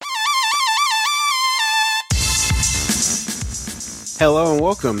Hello and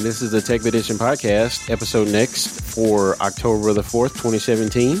welcome. This is the Tech Edition Podcast, episode next for October the 4th,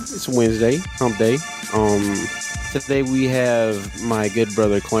 2017. It's Wednesday, hump day. Today we have my good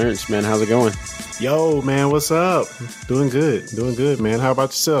brother Clarence, man. How's it going? Yo, man, what's up? Doing good, man. How about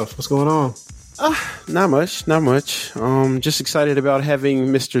yourself? What's going on? Not much. Just excited about having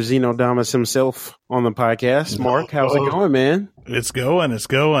Mr. Xenodamus himself on the podcast. Mark, how's it going, man? It's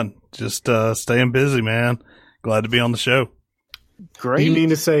going. Just staying busy, man. Glad to be on the show. Great. You mean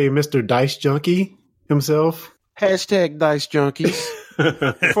to say Mr. Dice Junkie himself? Hashtag Dice Junkies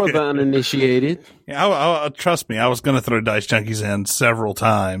for the uninitiated. Yeah, trust me, I was going to throw Dice Junkies in several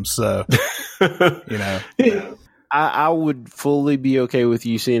times, so, you know. I would fully be okay with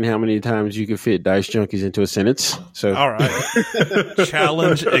you seeing how many times you could fit Dice Junkies into a sentence. So, all right.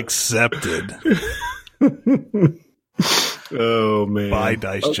 Challenge accepted. Oh man. By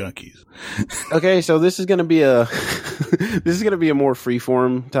Dice Junkies. Okay, so this is going to be a more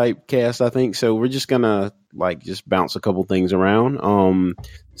freeform type cast, I think. So we're just going to just bounce a couple things around.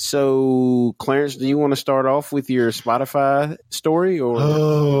 So Clarence, do you want to start off with your Spotify story or?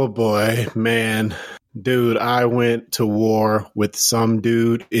 Oh boy, man. Dude, I went to war with some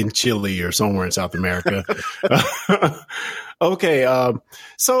dude in Chile or somewhere in South America. Okay,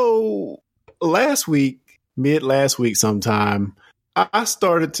 so mid last week sometime, I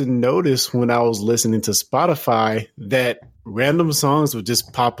started to notice when I was listening to Spotify that random songs would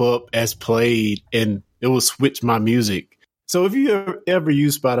just pop up as played and it will switch my music. So if you ever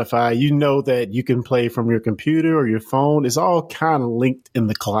use Spotify, you know that you can play from your computer or your phone. It's all kind of linked in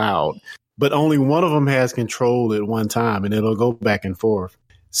the cloud, but only one of them has control at one time and it'll go back and forth.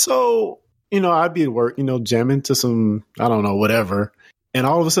 So, I'd be at work, jamming to some, I don't know, whatever. And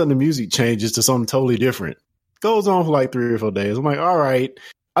all of a sudden the music changes to something totally different. Goes on for 3 or 4 days. I'm like, all right,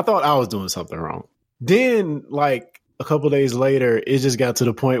 I thought I was doing something wrong. Then a couple days later, it just got to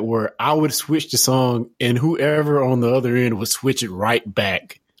the point where I would switch the song and whoever on the other end would switch it right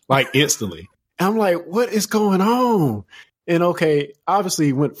back, instantly. And I'm like, what is going on? And okay,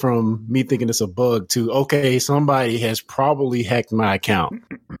 obviously went from me thinking it's a bug to, okay, somebody has probably hacked my account.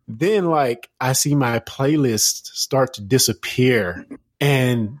 Then I see my playlist start to disappear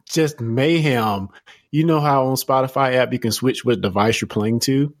and just mayhem. You know how on Spotify app you can switch what device you're playing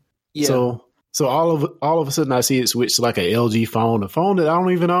to? Yeah. So all of a sudden I see it switch to a LG phone, a phone that I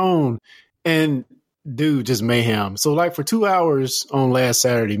don't even own. And dude, just mayhem. So for 2 hours on last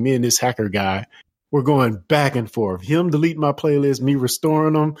Saturday, me and this hacker guy were going back and forth. Him deleting my playlist, me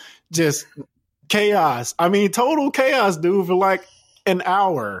restoring them. Just chaos. I mean, total chaos, dude, for an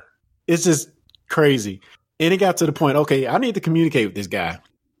hour. It's just crazy. And it got to the point, okay, I need to communicate with this guy.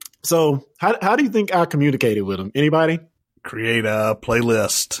 So how do you think I communicated with him? Anybody? Create a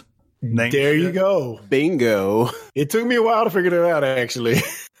playlist. There you go. Bingo. It took me a while to figure it out, actually.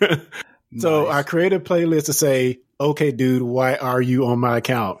 So Nice. I created a playlist to say, okay, dude, why are you on my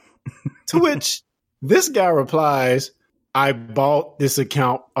account? To which this guy replies, I bought this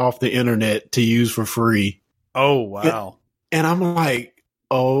account off the internet to use for free. Oh, wow. And I'm like,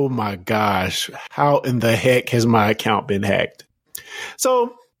 oh my gosh, how in the heck has my account been hacked?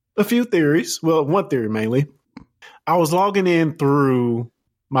 So a few theories. Well, one theory mainly. I was logging in through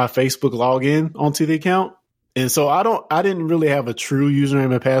my Facebook login onto the account. And so I didn't really have a true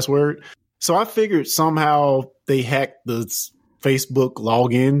username and password. So I figured somehow they hacked the Facebook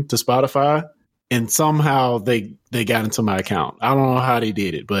login to Spotify and somehow they got into my account. I don't know how they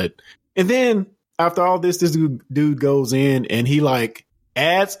did it, and then after all this dude goes in and he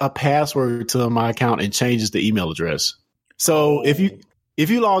adds a password to my account and changes the email address. So if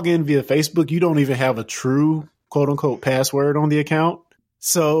you log in via Facebook, you don't even have a true quote unquote password on the account.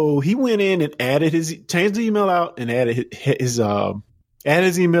 So he went in and changed the email out and added his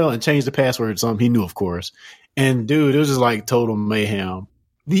email and changed the password to something he knew, of course. And dude, it was just total mayhem.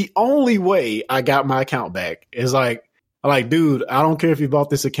 The only way I got my account back is dude, I don't care if you bought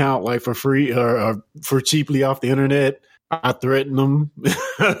this account for free or for cheaply off the internet. I threatened them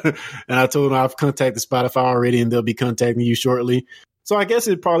and I told them I've contacted Spotify already and they'll be contacting you shortly. So I guess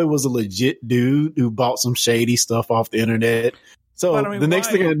it probably was a legit dude who bought some shady stuff off the internet. So the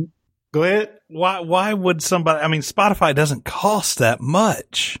next thing, go ahead. Why would somebody, Spotify doesn't cost that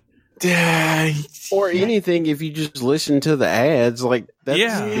much. Or anything if you just listen to the ads. That's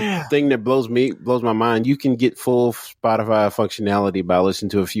the thing that blows my mind. You can get full Spotify functionality by listening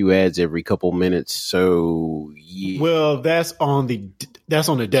to a few ads every couple minutes. So yeah. Well, that's on the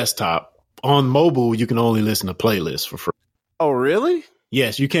desktop. On mobile, you can only listen to playlists for free. Oh, really?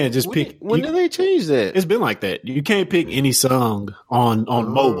 Yes, you can't just pick. When did they change that? It's been like that. You can't pick any song on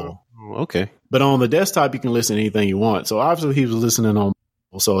mobile. Okay. But on the desktop, you can listen to anything you want. So obviously he was listening on,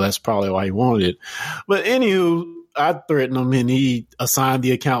 so that's probably why he wanted it. But anywho, I threatened him and he assigned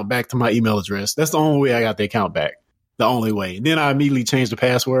the account back to my email address. That's the only way I got the account back. The only way. Then I immediately changed the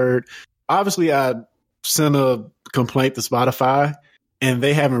password. Obviously, I sent a complaint to Spotify and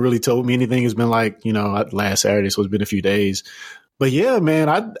they haven't really told me anything. It's been like, last Saturday, so it's been a few days. But yeah, man,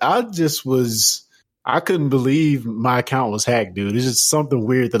 I couldn't believe my account was hacked, dude. It's just something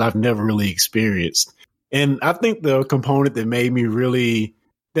weird that I've never really experienced. And I think the component that made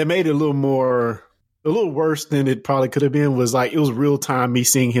it a little worse than it probably could have been was like, it was real time me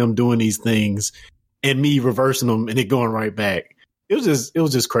seeing him doing these things and me reversing them and it going right back. It was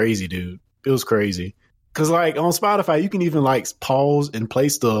just crazy, dude. It was crazy. Cause like on Spotify, you can even like pause and play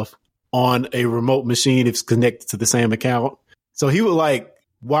stuff on a remote machine if it's connected to the same account. So he would like,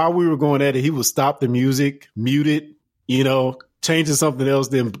 while we were going at it, he would stop the music, mute it, change to something else,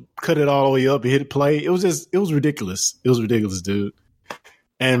 then cut it all the way up and hit play. It was ridiculous. It was ridiculous, dude.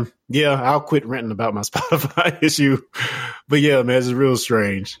 And yeah, I'll quit ranting about my Spotify issue. But yeah, man, it's real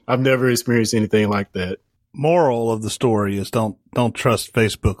strange. I've never experienced anything like that. Moral of the story is don't trust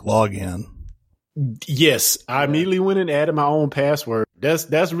Facebook login. Yes, I immediately went and added my own password.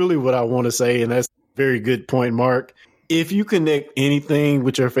 That's really what I want to say, and that's a very good point, Mark. If you connect anything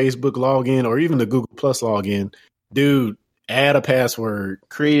with your Facebook login or even the Google Plus login, dude, add a password.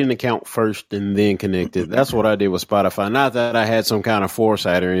 Create an account first and then connect it. That's what I did with Spotify. Not that I had some kind of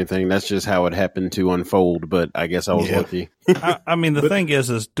foresight or anything. That's just how it happened to unfold, but I guess I was lucky. I mean, the thing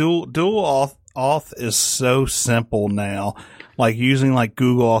is dual auth is so simple now. Like using like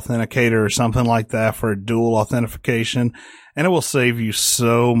Google Authenticator or something like that for dual authentication, and it will save you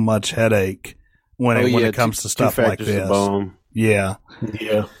so much headache when it comes to stuff like this. Yeah.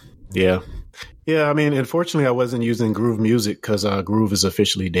 I mean, unfortunately, I wasn't using Groove Music because Groove is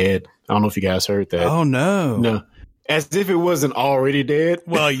officially dead. I don't know if you guys heard that. Oh no, as if it wasn't already dead.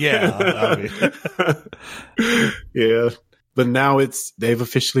 Well, yeah, yeah, but now they've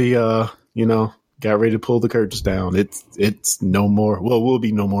officially got ready to pull the curtains down. It's no more. Well, we'll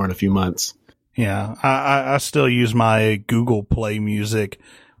be no more in a few months. Yeah, I still use my Google Play Music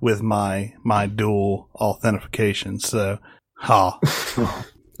with my dual authentication. So,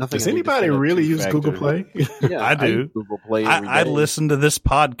 does anybody really use Google Play? Yeah, I do. use Google Play every day. I listen to this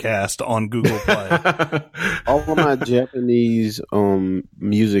podcast on Google Play. All of my Japanese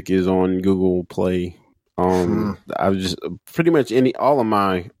music is on Google Play. I was just pretty much all of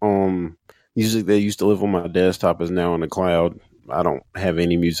my music that used to live on my desktop is now in the cloud. I don't have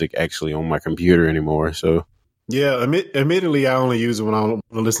any music actually on my computer anymore. So yeah, admittedly, I only use it when I want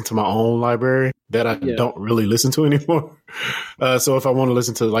to listen to my own library that I don't really listen to anymore. So if I want to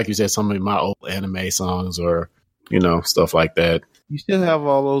listen to, like you said, some of my old anime songs or stuff like that. You still have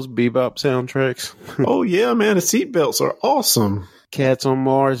all those Bebop soundtracks? Oh yeah, man, the seatbelts are awesome. Cats on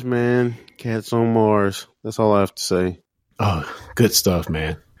Mars, man. Cats on Mars. That's all I have to say. Oh, good stuff,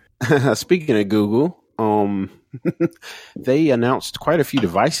 man. Speaking of Google, they announced quite a few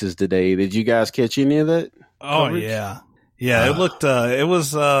devices today. Did you guys catch any of that? Oh coverage? Yeah. It looked. It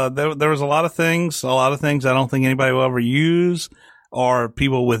was. There was a lot of things. I don't think anybody will ever use, or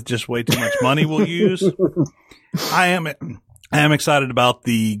people with just way too much money will use. I am excited about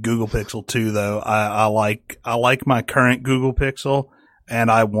the Google Pixel 2, though. I like my current Google Pixel, and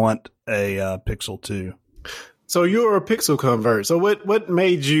I want a Pixel 2. So you're a Pixel convert. So what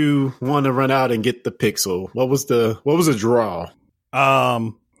made you want to run out and get the Pixel? What was the draw?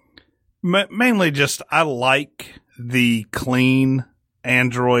 Mainly just I like the clean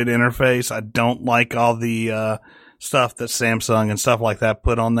Android interface. I don't like all the stuff that Samsung and stuff like that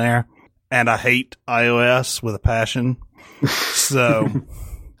put on there, and I hate iOS with a passion. So,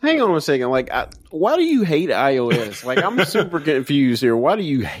 hang on a second. Like, why do you hate iOS? Like, I'm super confused here. Why do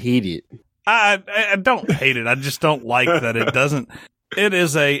you hate it? I don't hate it. I just don't like that it doesn't.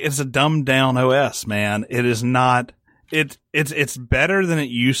 It's a dumbed down OS, man. It is not. It's better than it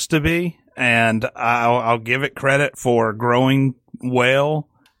used to be, and I'll give it credit for growing well.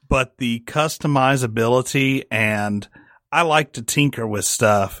 But the customizability, and I like to tinker with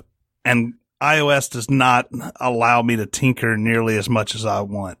stuff, and iOS does not allow me to tinker nearly as much as I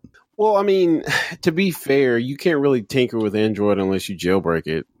want. Well, I mean, to be fair, you can't really tinker with Android unless you jailbreak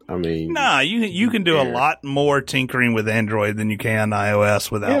it. I mean, you can do a lot more tinkering with Android than you can iOS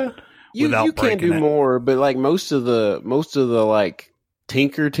without. Yeah. You can do more, but like most of the like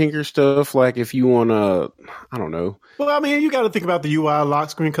tinker stuff, like if you want to, I don't know. Well, I mean, you got to think about the UI lock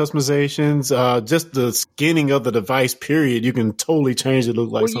screen customizations, just the skinning of the device. Period. You can totally change it,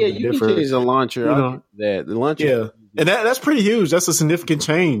 look like something different. Can change the launcher. The launcher. Yeah, and that's pretty huge. That's a significant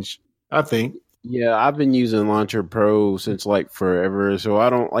change. I think. Yeah, I've been using Launcher Pro since like forever. So I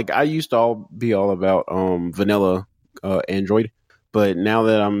don't like. I used to be all about vanilla Android, but now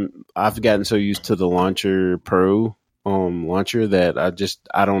that I've gotten so used to the Launcher Pro launcher that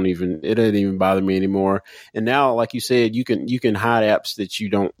I don't even, it doesn't even bother me anymore. And now, like you said, you can hide apps that you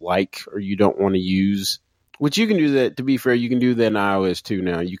don't like or you don't want to use. Which you can do that, to be fair, you can do that in iOS too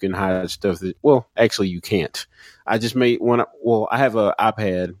now. You can hide stuff that, well, actually you can't. I just made I have an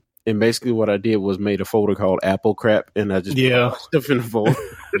iPad, and basically what I did was made a folder called Apple Crap, and I just put stuff in the folder.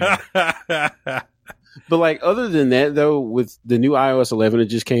 But like, other than that though, with the new iOS 11 that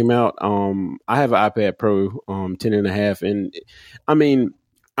just came out, I have an iPad Pro 10.5, and I mean,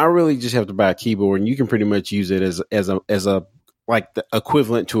 I really just have to buy a keyboard, and you can pretty much use it as a like the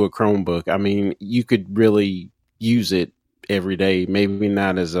equivalent to a Chromebook. I mean, you could really use it every day. Maybe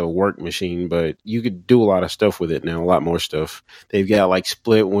not as a work machine, but you could do a lot of stuff with it now, a lot more stuff. They've got like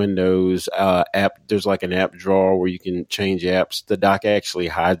split windows, there's like an app drawer where you can change apps. The dock actually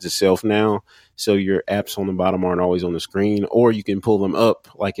hides itself now, so your apps on the bottom aren't always on the screen, or you can pull them up.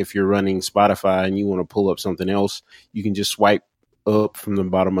 Like if you're running Spotify and you want to pull up something else, you can just swipe up from the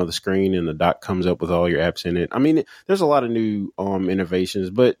bottom of the screen and the dock comes up with all your apps in it. I mean, there's a lot of new innovations,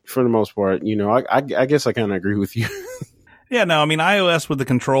 but for the most part, I guess I kind of agree with you. Yeah, no, I mean, iOS with the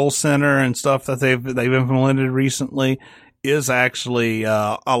control center and stuff that they've implemented recently is actually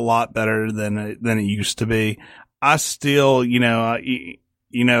a lot better than it used to be. I still,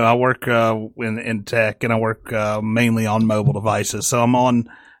 I work in tech, and I work mainly on mobile devices, so I'm on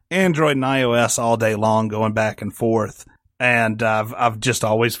Android and iOS all day long, going back and forth. And I've just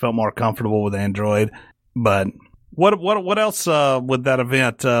always felt more comfortable with Android. But what else with that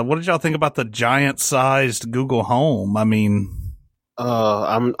event? What did y'all think about the giant-sized Google Home? I mean,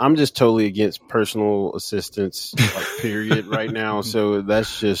 I'm just totally against personal assistants, like, period, right now. So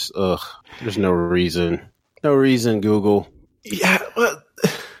that's just there's no reason, Google. Yeah, but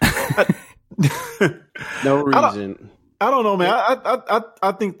no reason. I don't know, man.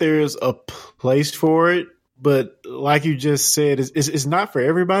 I think there's a place for it. But like you just said, it's not for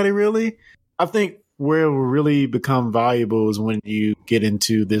everybody, really. I think where it will really become valuable is when you get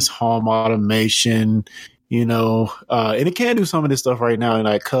into this home automation, and it can do some of this stuff right now, and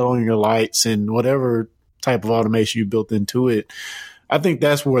like cut on your lights and whatever type of automation you built into it. I think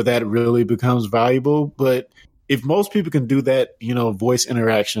that's where that really becomes valuable. But if most people can do that, voice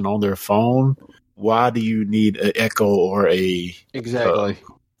interaction on their phone, why do you need an Echo or a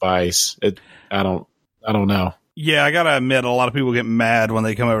device? I don't know. Yeah, I gotta admit, a lot of people get mad when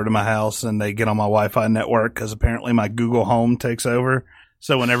they come over to my house and they get on my Wi-Fi network because apparently my Google Home takes over.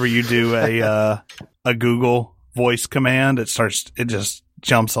 So whenever you do a Google voice command, it just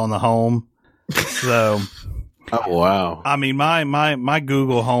jumps on the home. So, oh wow! I mean, my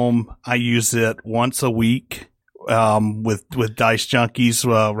Google Home, I use it once a week with Dice Junkies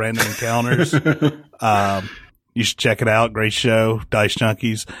Random Encounters. You should check it out. Great show, Dice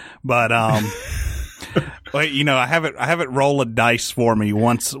Junkies. But wait, I have it roll a dice for me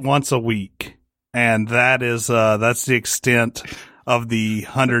once a week, and that's the extent of the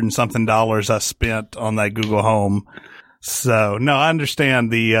 $100 and something I spent on that Google Home. So no, I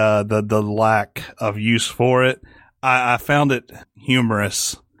understand the lack of use for it. I found it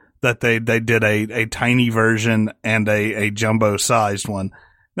humorous that they did a tiny version and a jumbo sized one.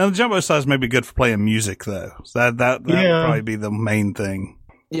 Now the jumbo size may be good for playing music though. So that would probably be the main thing.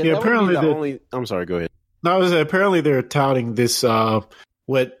 Yeah, apparently I'm sorry, go ahead. No, apparently they're touting this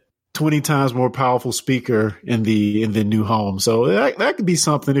 20 times more powerful speaker in the new home. So that could be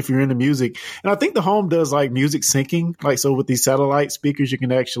something if you're into music. And I think the home does like music syncing. Like, so with these satellite speakers, you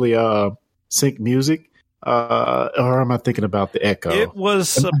can actually sync music. Or am I thinking about the Echo? It was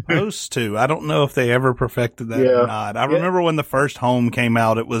supposed to. I don't know if they ever perfected that or not. I remember when the first home came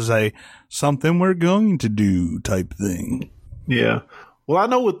out, it was a something we're going to do type thing. Yeah. Well, I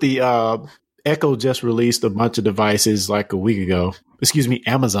know with the Echo just released a bunch of devices like a week ago.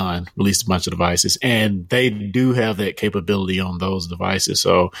 Amazon released a bunch of devices, and they do have that capability on those devices.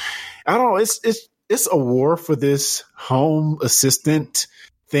 So I don't know. It's a war for this home assistant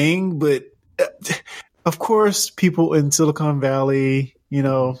thing, but of course, people in Silicon Valley,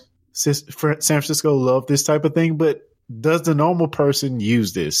 San Francisco love this type of thing. But does the normal person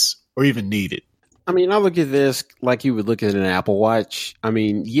use this or even need it? I mean, I look at this like you would look at an Apple Watch. I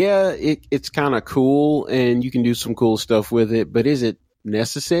mean, yeah, it's kind of cool and you can do some cool stuff with it, but is it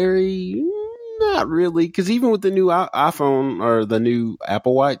necessary? Not really, because even with the new iPhone or the new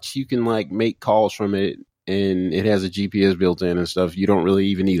Apple Watch, you can like make calls from it and it has a GPS built in and stuff. You don't really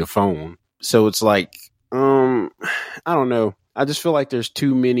even need a phone. So it's like, I don't know. I just feel like there's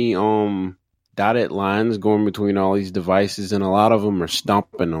too many dotted lines going between all these devices, and a lot of them are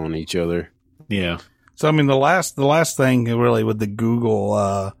stomping on each other. Yeah. So I mean, the last thing really with the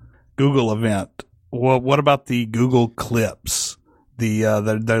Google event. Well, what about the Google Clips? Their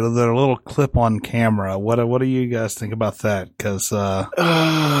little clip on camera. What do you guys think about that? Because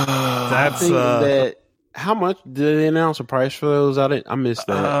that's that. How much did they announce a price for those? I missed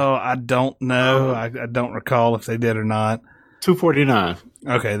that. Oh, I don't know. I don't recall if they did or not. $249.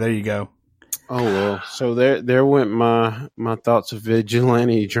 Okay, there you go. Oh well, so there went my thoughts of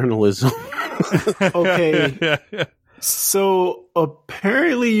vigilante journalism. Okay. So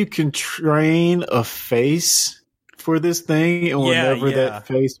apparently you can train a face for this thing, and whenever that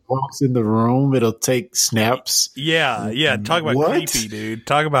face walks in the room, it'll take snaps. Yeah. Talk about What? creepy, dude.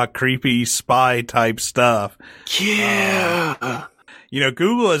 Talk about creepy spy type stuff. Yeah.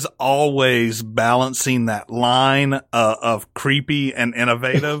 Google is always balancing that line of creepy and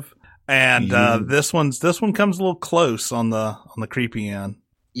innovative, and this one comes a little close on the creepy end.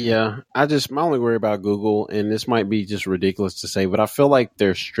 Yeah, my only worry about Google, and this might be just ridiculous to say, but I feel like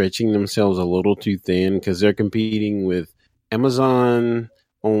they're stretching themselves a little too thin because they're competing with Amazon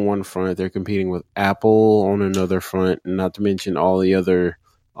on one front, they're competing with Apple on another front, and not to mention all the other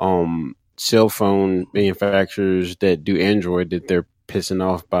cell phone manufacturers that do Android that they're pissing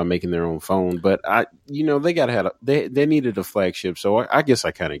off by making their own phone. But they needed a flagship, so I guess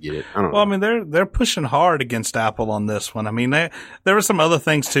I kind of get it. I don't know. I mean, they're pushing hard against Apple on this one. I mean, there were some other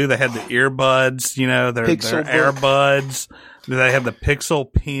things too. They had the earbuds, their AirBuds. They had the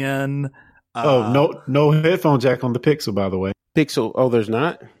Pixel Pen. No headphone jack on the Pixel, by the way. Pixel? Oh, there's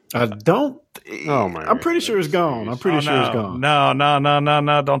not. I don't. Oh my! I'm pretty sure it's gone. I'm pretty sure it's gone.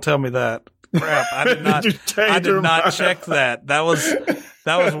 No! Don't tell me that. Crap! I did not. I did not check that. That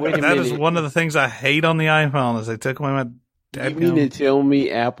is one of the things I hate on the iPhone is they took away my. You mean to tell me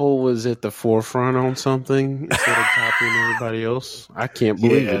Apple was at the forefront on something instead of copying everybody else? I can't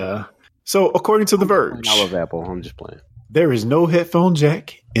believe it. So, according to The Verge, I love Apple. I'm just playing. There is no headphone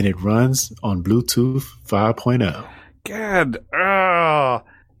jack, and it runs on Bluetooth 5.0. God,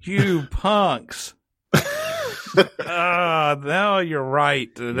 you punks. No, you're right.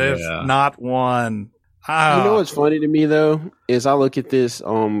 There's not one. You know what's funny to me though is I look at this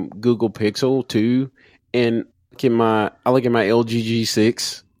Google Pixel 2 and I look at my LG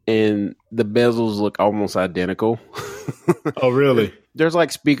G6 and the bezels look almost identical. Oh, really? There's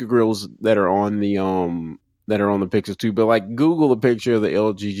like speaker grills that are on the Pixel 2, but like Google a picture of the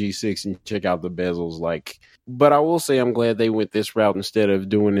LG G6 and check out the bezels. But I will say I'm glad they went this route instead of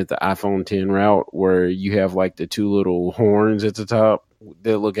doing it the iPhone 10 route where you have like the two little horns at the top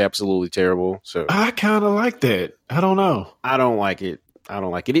that look absolutely terrible. So I kind of like that. I don't know. I don't like it.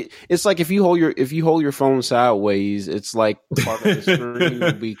 It's like if you hold your phone sideways, it's like part of the screen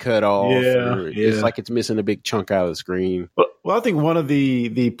will be cut off. It's like it's missing a big chunk out of the screen. Well, I think one of the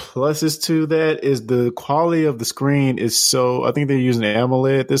pluses to that is the quality of the screen is so. I think they're using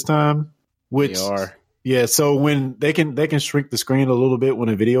AMOLED this time, which they are. Yeah, so when they can shrink the screen a little bit when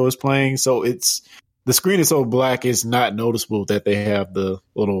a video is playing, so the screen is so black it's not noticeable that they have the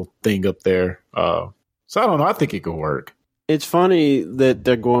little thing up there. So I don't know. I think it could work. It's funny that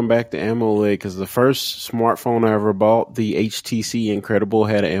they're going back to AMOLED because the first smartphone I ever bought, the HTC Incredible,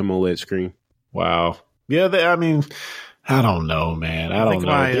 had an AMOLED screen. Wow. Yeah, I don't know, man. I don't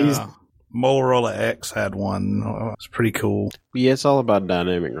know. Motorola X had one. Oh, it's pretty cool. Yeah, it's all about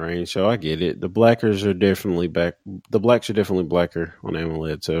dynamic range, so I get it. The blacks are definitely blacker on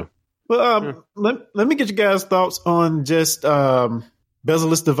AMOLED. So, well, let me get you guys' thoughts on just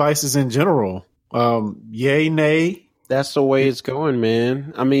bezel-less devices in general. Yay, nay? That's the way it's going,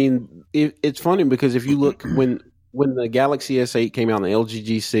 man. I mean, it's funny because if you look when the Galaxy S8 came out and the LG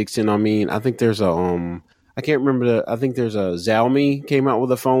G6, and I mean, I think there's I can't remember I think there's a Xiaomi came out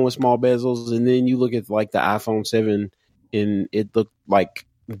with a phone with small bezels, and then you look at like the iPhone 7 and it looked like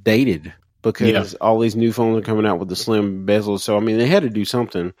dated because all these new phones are coming out with the slim bezels. So I mean, they had to do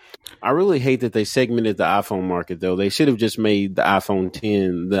something. I really hate that they segmented the iPhone market though. They should have just made the iPhone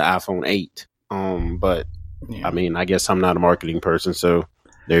 10 the iPhone 8. But I mean, I guess I'm not a marketing person, so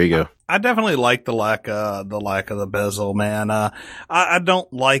there you go. I definitely like the lack of the bezel, man. I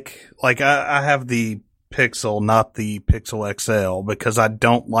don't like I have the Pixel, not the Pixel XL, because I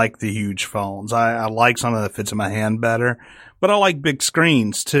don't like the huge phones. I like something that fits in my hand better, but I like big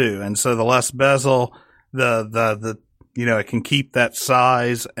screens too. And so the less bezel, the it can keep that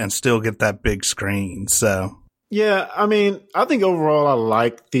size and still get that big screen. So yeah, I mean, I think overall I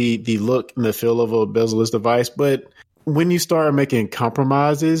like the look and the feel of a bezel-less device, but when you start making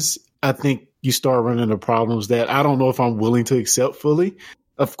compromises, I think you start running into problems that I don't know if I'm willing to accept fully.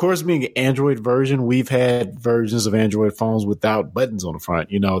 Of course, being an Android version, we've had versions of Android phones without buttons on the front.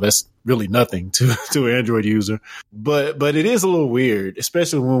 That's really nothing to an Android user. But it is a little weird,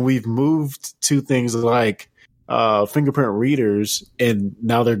 especially when we've moved to things like fingerprint readers, and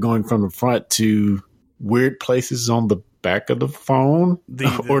now they're going from the front to weird places on the back of the phone.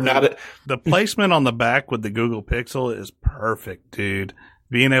 The placement on the back with the Google Pixel is perfect, dude.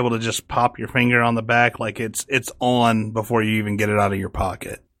 Being able to just pop your finger on the back like it's on before you even get it out of your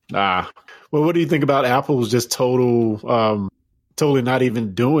pocket. Well, what do you think about Apple's just totally not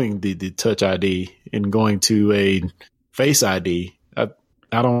even doing the Touch ID and going to a Face ID? I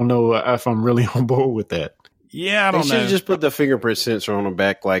don't know if I'm really on board with that. Yeah, I don't know. They should just put the fingerprint sensor on the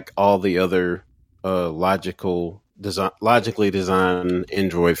back like all the other logically designed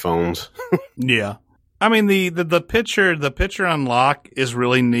Android phones. Yeah. I mean, the picture unlock is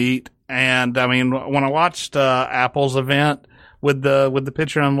really neat. And I mean, when I watched Apple's event with the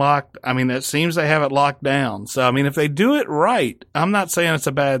picture unlocked, I mean, it seems they have it locked down. So, I mean, if they do it right, I'm not saying it's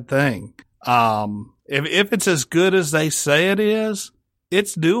a bad thing. If it's as good as they say it is,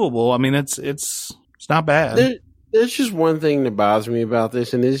 it's doable. I mean, it's not bad. There's just one thing that bothers me about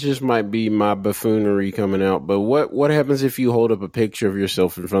this, and this just might be my buffoonery coming out. But what happens if you hold up a picture of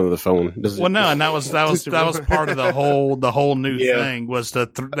yourself in front of the phone? And that was part of the whole new thing was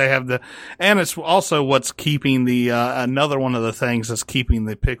they have and it's also what's keeping the another one of the things that's keeping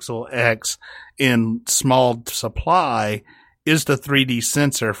the Pixel X in small supply is the 3D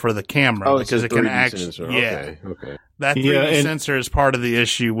sensor for the camera, because it can actually okay. That 3D sensor is part of the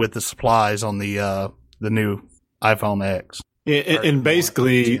issue with the supplies on the new iPhone X. And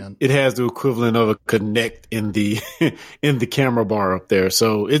basically, it has the equivalent of a Connect in the camera bar up there.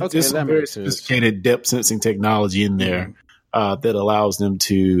 So it's some very sophisticated depth sensing technology in there that allows them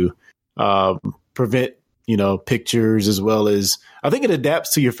to prevent pictures, as well as I think it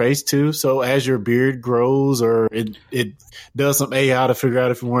adapts to your face too. So as your beard grows, or it does some AI to figure out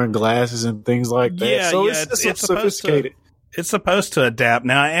if you're wearing glasses and things like that. Yeah, so it's sophisticated. It's supposed to adapt.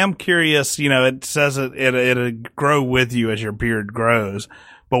 Now, I am curious, it says it'll grow with you as your beard grows.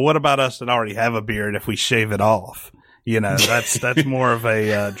 But what about us that already have a beard if we shave it off? That's more of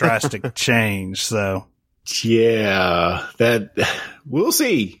a drastic change. So, yeah, that we'll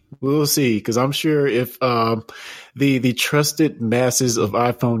see. Because I'm sure if the trusted masses of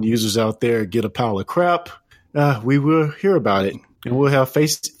iPhone users out there get a pile of crap, we will hear about it, and we'll have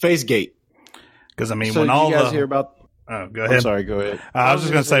FaceGate. Because, I mean, so when all you guys hear about... Oh, go ahead. I'm sorry, go ahead. I was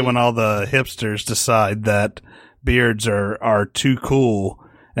just going to say, when all the hipsters decide that beards are too cool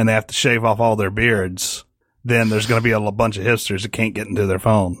and they have to shave off all their beards, then there's going to be a bunch of hipsters that can't get into their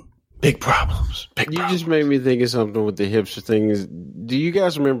phone. Big problems. You just made me think of something with the hipster things. Do you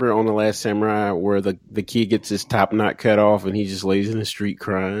guys remember on The Last Samurai where the kid gets his top knot cut off and he just lays in the street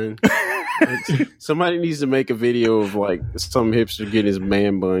crying? Somebody needs to make a video of like some hipster getting his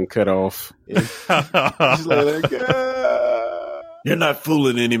man bun cut off. Just like, you're not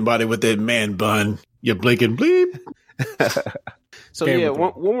fooling anybody with that man bun. You blink and bleep. So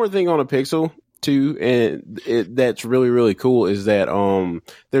one more thing on a Pixel too, and that's really, really cool is that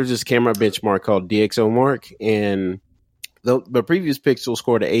there's this camera benchmark called DxOMark, and the previous Pixel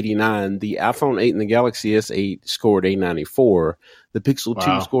scored a 89. The iPhone 8 and the Galaxy S8 scored a 94. The Pixel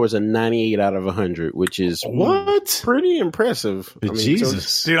 2 scores a 98 out of 100, which is pretty impressive.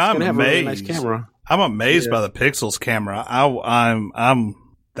 Jesus, dude, I'm amazed. A really nice camera. I'm amazed by the Pixel's camera. I'm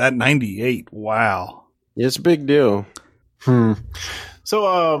that 98. Wow, it's a big deal.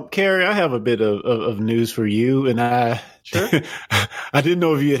 So, Carrie, I have a bit of news for you, and I didn't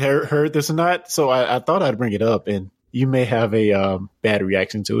know if you had heard this or not, so I thought I'd bring it up, and you may have a bad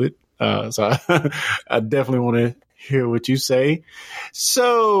reaction to it. So I definitely want to hear what you say.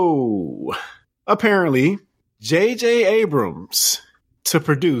 So, apparently, J.J. Abrams to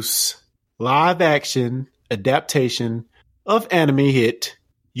produce live-action adaptation of anime hit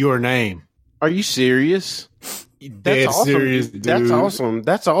Your Name. Are you serious? That's awesome. Serious, dude. That's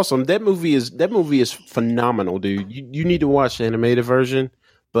awesome. That movie is phenomenal, dude. You need to watch the animated version.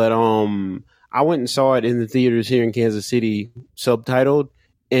 But I went and saw it in the theaters here in Kansas City, subtitled,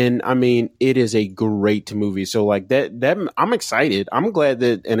 and I mean, it is a great movie. So like that I'm excited. I'm glad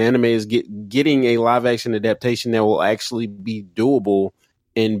that an anime is getting a live action adaptation that will actually be doable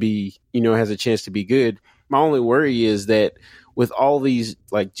and be, has a chance to be good. My only worry is that with all these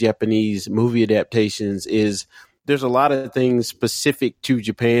like Japanese movie adaptations is there's a lot of things specific to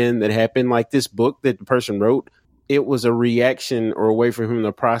Japan that happen. Like this book that the person wrote, it was a reaction or a way for him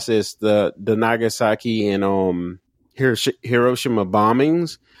to process the Nagasaki and Hiroshima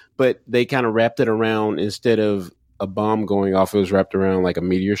bombings, but they kind of wrapped it around, instead of a bomb going off, it was wrapped around like a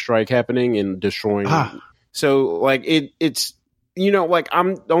meteor strike happening and destroying. So like it's like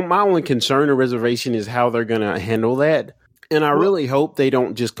my only concern or reservation is how they're gonna handle that. And I really hope they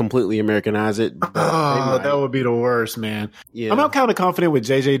don't just completely Americanize it. That would be the worst, man. Yeah. I'm kind of confident with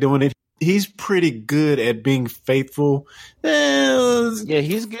JJ doing it. He's pretty good at being faithful. He's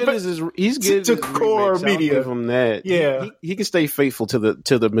good to core media. From that, yeah, he can stay faithful to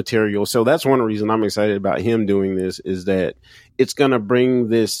the material. So that's one reason I'm excited about him doing this, is that it's going to bring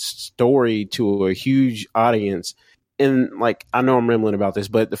this story to a huge audience. And like, I know I'm rambling about this,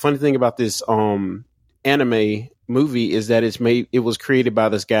 but the funny thing about this anime movie is that it was created by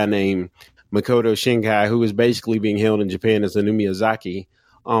this guy named Makoto Shinkai, who is basically being held in Japan as the new Miyazaki.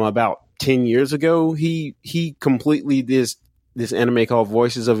 About 10 years ago, he completely this anime called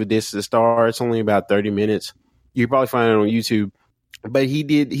Voices of a Distant Star. It's only about 30 minutes. You can probably find it on YouTube. But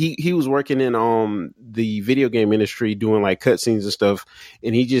he was working in the video game industry doing like cutscenes and stuff,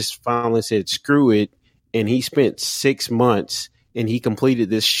 and he just finally said screw it, and he spent 6 months and he completed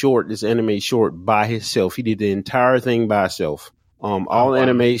this anime short by himself. He did the entire thing by himself. All the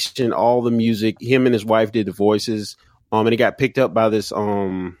animation, all the music. Him and his wife did the voices. And it got picked up by this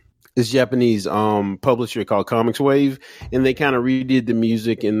Japanese publisher called Comics Wave, and they kind of redid the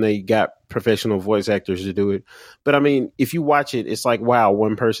music and they got professional voice actors to do it. But I mean, if you watch it, it's like, wow,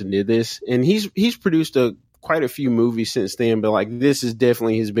 one person did this, and he's produced quite a few movies since then. But like, this is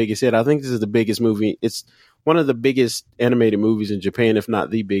definitely his biggest hit. I think this is the biggest movie. It's one of the biggest animated movies in Japan, if not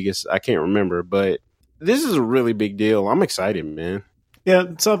the biggest. I can't remember, but this is a really big deal. I'm excited, man. Yeah,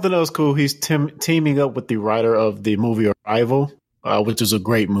 something else cool. He's teaming up with the writer of the movie Arrival, which is a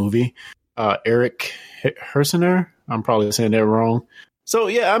great movie, Eric Hersener. I'm probably saying that wrong. So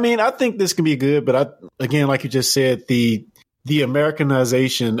yeah, I mean, I think this can be good, but again, like you just said, the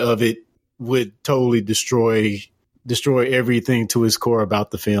Americanization of it would totally destroy everything to its core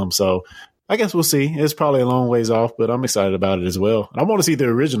about the film. So I guess we'll see. It's probably a long ways off, but I'm excited about it as well. And I want to see the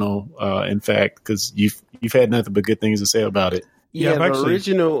original, in fact, because you've had nothing but good things to say about it. Yeah, the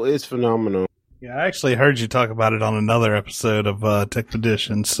original is phenomenal. Yeah, I actually heard you talk about it on another episode of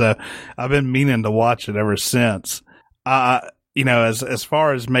Techpedition, so I've been meaning to watch it ever since. As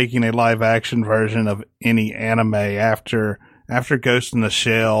far as making a live action version of any anime after Ghost in the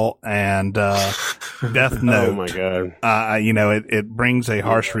Shell and Death Note, oh my god, it brings a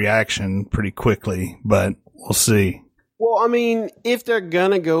harsh reaction pretty quickly, but we'll see. Well, I mean, if they're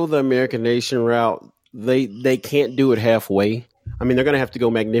gonna go the Americanization route, they can't do it halfway. I mean, they're going to have to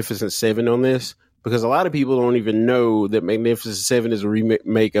go Magnificent Seven on this, because a lot of people don't even know that Magnificent Seven is a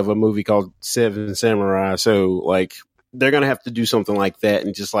remake of a movie called Seven Samurai. So, like, they're going to have to do something like that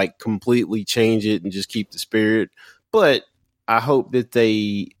and just, like, completely change it and just keep the spirit. But I hope that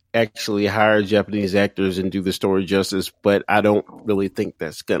they actually hire Japanese actors and do the story justice, but I don't really think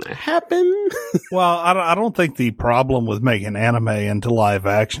that's going to happen. Well, I don't think the problem with making anime into live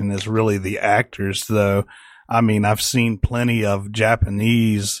action is really the actors, though. I mean, I've seen plenty of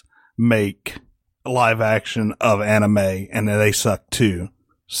Japanese make live action of anime, and they suck too.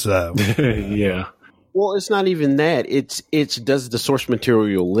 So, yeah. Well, it's not even that. It's does the source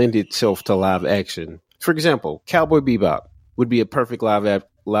material lend itself to live action? For example, Cowboy Bebop would be a perfect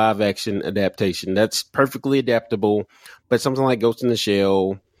live action adaptation. That's perfectly adaptable. But something like Ghost in the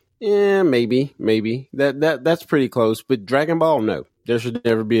Shell, maybe that's pretty close. But Dragon Ball, no. There should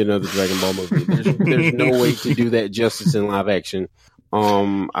never be another Dragon Ball movie. There's no way to do that justice in live action.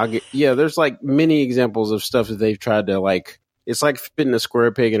 There's like many examples of stuff that they've tried to, like, it's like fitting a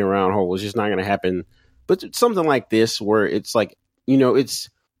square peg in a round hole. It's just not going to happen. But something like this, where it's like,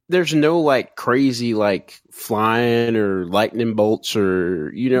 there's no like crazy like flying or lightning bolts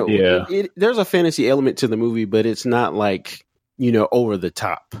or there's a fantasy element to the movie, but it's not like over the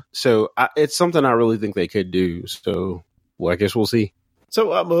top. So it's something I really think they could do. So. Well, I guess we'll see. So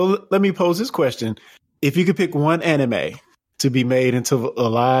let me pose this question. If you could pick one anime to be made into a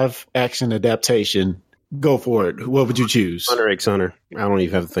live action adaptation, go for it. What would you choose? Hunter x Hunter. I don't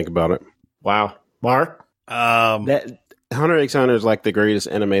even have to think about it. Wow. Mark? That Hunter x Hunter is like the greatest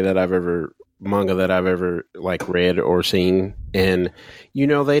manga that I've ever like read or seen. And,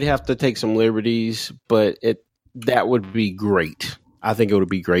 they'd have to take some liberties, but that would be great. I think it would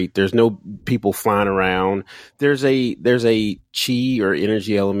be great. There's no people flying around. There's a chi or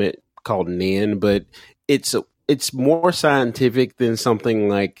energy element called Nen, but it's more scientific than something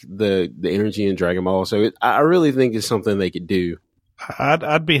like the energy in Dragon Ball. So I really think it's something they could do.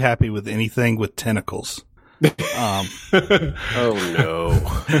 I'd be happy with anything with tentacles. Oh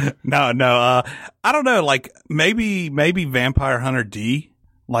no. No. I don't know. Like maybe Vampire Hunter D.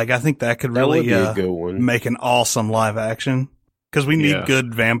 Like I think that could really be a good one. make an awesome live action because we need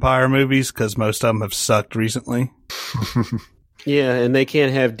good vampire movies because most of them have sucked recently. Yeah, and they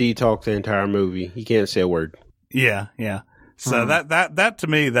can't have D talk the entire movie. He can't say a word. Yeah. So that to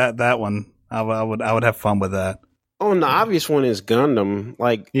me that one I would have fun with that. Oh, and the obvious one is Gundam.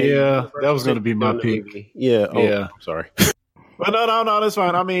 Like, yeah, that was going to be my pick. Movie. Yeah. Oh, yeah. Sorry. But no, that's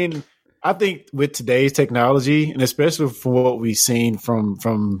fine. I mean, I think with today's technology, and especially from what we've seen from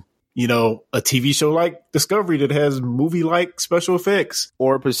a TV show like Discovery that has movie-like special effects,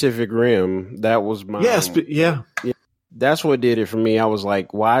 or Pacific Rim, that was my yeah. That's what did it for me. I was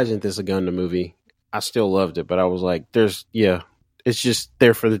like, why isn't this a Gundam movie? I still loved it, but I was like, it's just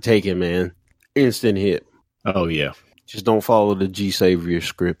there for the taking, man. Instant hit. Oh yeah. Just don't follow the G. Savior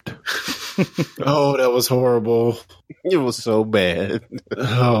script. Oh, that was horrible. It was so bad.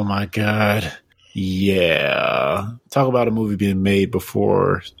 Oh my God. Yeah. Talk about a movie being made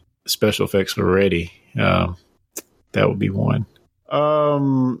before special effects were ready. That would be one.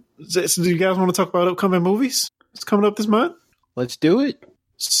 So do you guys want to talk about upcoming movies? It's coming up this month. Let's do it.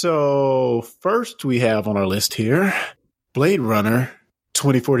 So first we have on our list here Blade Runner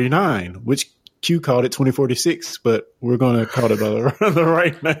 2049, which Q called it 2046, but we're going to call it by the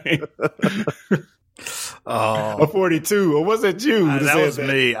right name. Oh, 42. Or was that you? That was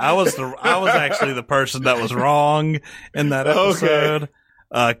me. I was actually the person that was wrong in that episode.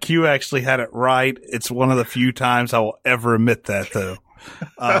 Okay. Q actually had it right. It's one of the few times I will ever admit that, though.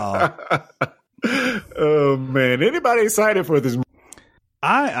 Oh man, anybody excited for this movie?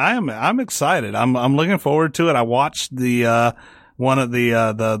 I'm excited. I'm looking forward to it. I watched the one of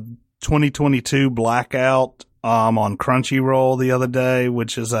the 2022 Blackout on Crunchyroll the other day,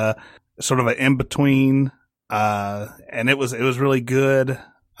 which is a sort of an in between, and it was really good.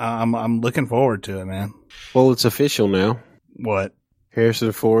 I'm looking forward to it, man. Well, it's official now. What?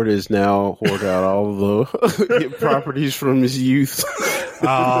 Harrison Ford is now hoarded out all the properties from his youth.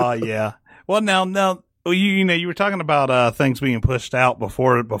 Oh yeah. Well, now. You were talking about things being pushed out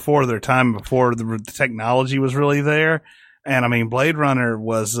before their time, before the technology was really there, and I mean Blade Runner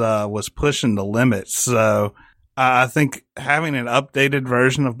was pushing the limits. So I think having an updated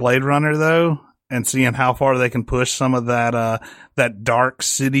version of Blade Runner though, and seeing how far they can push some of that dark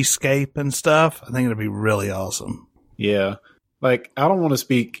cityscape and stuff, I think it'd be really awesome. Yeah, like I don't want to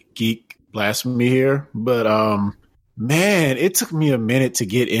speak geek blasphemy here, but man, it took me a minute to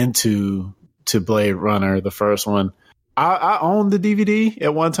get into Blade Runner, the first one. I owned the DVD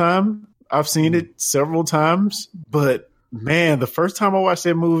at one time. I've seen it several times, but man, the first time I watched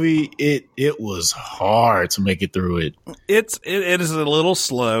that movie, it was hard to make it through it. It is a little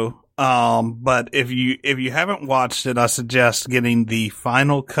slow. But if you haven't watched it, I suggest getting the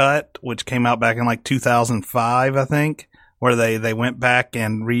final cut, which came out back in like 2005, I think, where they went back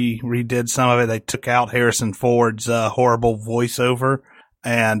and redid some of it. They took out Harrison Ford's horrible voiceover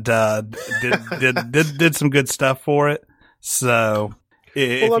and did some good stuff for it. So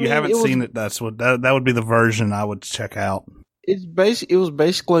if you haven't seen it, that would be the version I would check out. It was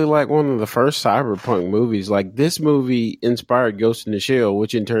basically like one of the first cyberpunk movies. Like this movie inspired Ghost in the Shell,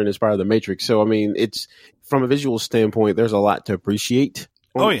 which in turn inspired The Matrix. So I mean, it's from a visual standpoint, there's a lot to appreciate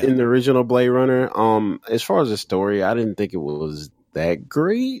in the original Blade Runner. As far as the story, I didn't think it was that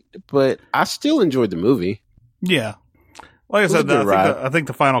great, but I still enjoyed the movie. Yeah. Like I said, I think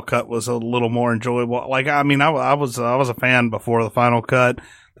the final cut was a little more enjoyable. Like, I mean, I was a fan before the final cut.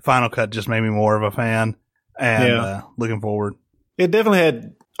 The final cut just made me more of a fan, and looking forward. It definitely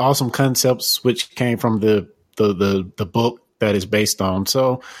had awesome concepts, which came from the book that is based on.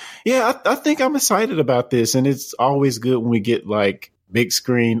 So, yeah, I think I'm excited about this, and it's always good when we get like big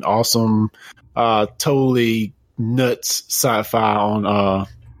screen, awesome, totally nuts sci-fi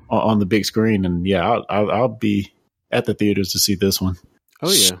on the big screen, and yeah, I'll be at the theaters to see this one. Oh,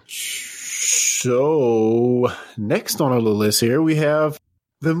 yeah. So, next on our little list here, we have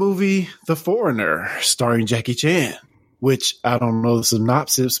the movie The Foreigner, starring Jackie Chan, which I don't know the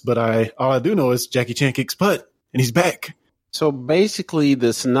synopsis, but all I do know is Jackie Chan kicks butt, and he's back. So, basically,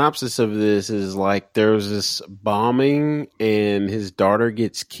 the synopsis of this is like there's this bombing, and his daughter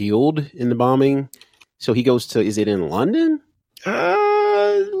gets killed in the bombing. So, he goes to, is it in London?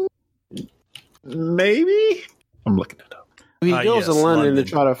 Maybe? I'm looking it up. He goes to London to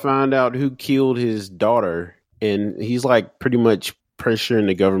try to find out who killed his daughter, and he's like pretty much pressuring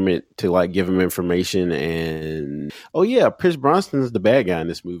the government to like give him information. And Pierce Brosnan's the bad guy in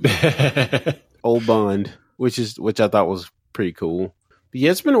this movie, Old Bond, which I thought was pretty cool.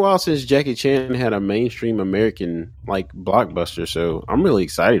 yeah, it's been a while since Jackie Chan had a mainstream American like blockbuster, so I'm really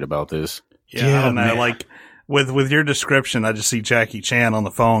excited about this. Yeah, I don't know. man. Like with your description, I just see Jackie Chan on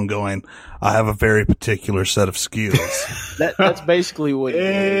the phone going, "I have a very particular set of skills." That's basically what he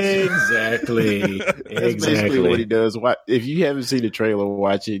does. Exactly. That's basically what he does. If you haven't seen the trailer,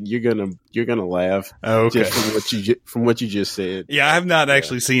 watch it. You're gonna laugh Okay. just from what you just said. Yeah, I have not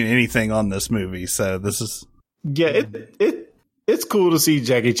actually seen anything on this movie, so this is Yeah, it's cool to see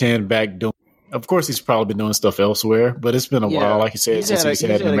Jackie Chan back doing. Of course, he's probably been doing stuff elsewhere, but it's been a while, like you said, since he's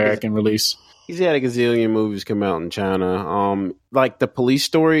had an American release. He's had a gazillion movies come out in China. Like the Police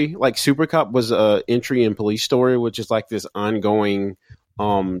Story, like Super Cop was a entry in Police Story, which is like this ongoing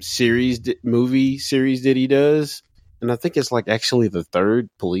movie series that he does, and I think it's like actually the third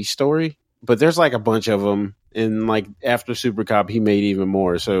Police Story. But there's like a bunch of them, and like after Super Cop, he made even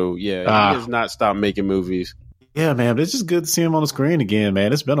more. So yeah, he has not stopped making movies. Yeah, man, but it's just good to see him on the screen again,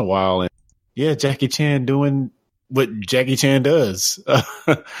 man. It's been a while, and yeah, Jackie Chan doing what Jackie Chan does,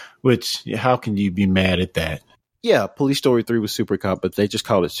 which how can you be mad at that? Yeah, Police Story 3 was Super Cop, but they just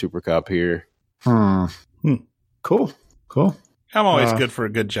called it Super Cop here. Cool. I'm always good for a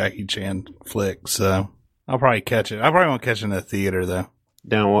good Jackie Chan flick, so I'll probably catch it. I probably won't catch it in the theater though.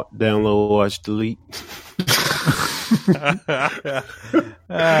 Download, watch, delete.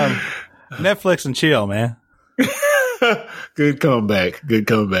 Netflix and chill, man. Good comeback. We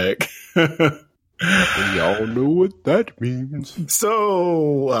all know what that means.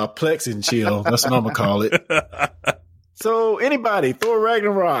 So, Plex and chill. That's what I'm going to call it. So, anybody, Thor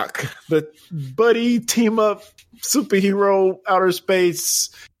Ragnarok, the buddy team up superhero outer space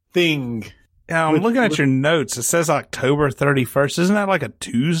thing. Yeah, I'm looking at your notes. It says October 31st. Isn't that like a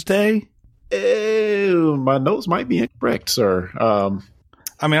Tuesday? My notes might be incorrect, sir. I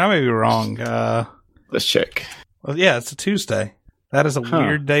mean, I may be wrong. Let's check. Well, yeah, it's a Tuesday. That is a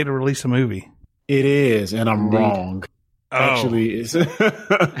weird day to release a movie. It is, and I'm Indeed. wrong. Oh. Actually, it's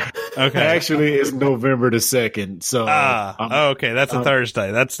it's November the 2nd. So, okay, that's a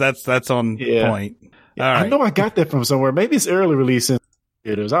Thursday. That's on point. All right. I know I got that from somewhere. Maybe it's early release in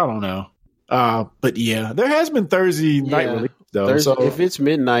theaters. I don't know. But yeah, there has been Thursday night release though. Thursday, So if it's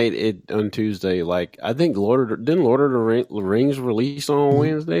midnight on Tuesday, like I think Lord of the Rings release on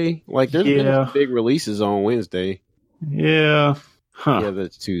Wednesday? Like there's been big releases on Wednesday. Yeah. Huh. Yeah,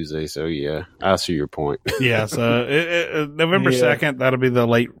 that's Tuesday. So yeah, I see your point. Yeah, so November 2nd, that'll be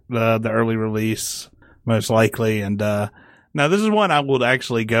the early release, most likely. And now this is one I will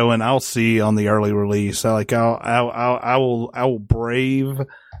actually go and I'll see on the early release. So like I will brave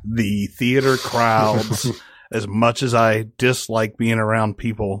the theater crowds as much as I dislike being around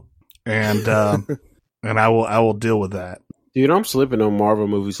people, and I will deal with that. Dude, I'm slipping on Marvel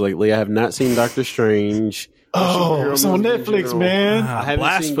movies lately. I have not seen Doctor Strange. Oh, it's on Netflix, man. I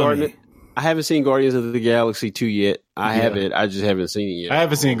haven't seen Guardians of the Galaxy 2 yet. I have it. I just haven't seen it yet. I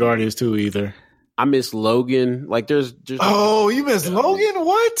haven't seen Guardians 2 either. I miss Logan. Like there's Oh, you miss Logan?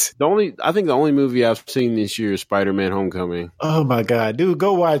 What? I think the only movie I've seen this year is Spider-Man: Homecoming. Oh my god, dude,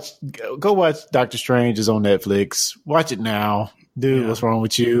 go watch Doctor Strange. Is on Netflix. Watch it now. Dude, what's wrong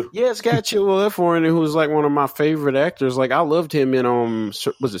with you? Yeah, it's got Chiwetel Ejiofor, who's like one of my favorite actors. Like I loved him in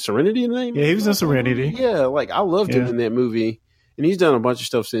was it Serenity? The name? Yeah, he was in Serenity. Yeah, like I loved him in that movie, and he's done a bunch of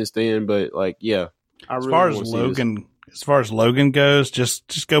stuff since then. But like, yeah, as far as Logan goes,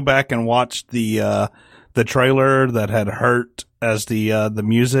 just go back and watch the trailer that had Hurt as the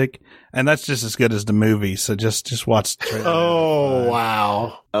music, and that's just as good as the movie. So just watch the trailer. Oh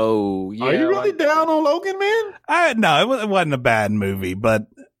wow! Oh yeah, are you really down on Logan, man? No, it wasn't a bad movie, but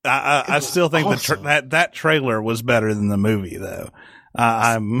I still think awesome. that trailer was better than the movie, though.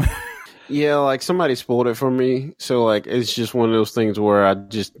 I'm yeah, like somebody spoiled it for me, so like it's just one of those things where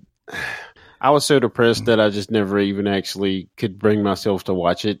I was so depressed that I just never even actually could bring myself to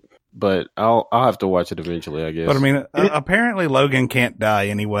watch it. But I'll have to watch it eventually, I guess. But I mean, apparently Logan can't die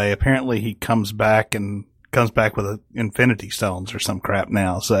anyway. Apparently he comes back with Infinity Stones or some crap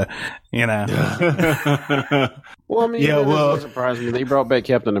now. So, you know. Well, I mean, that doesn't surprise me. They brought back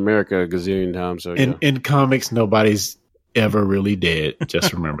Captain America a gazillion times. So in comics, nobody's ever really dead.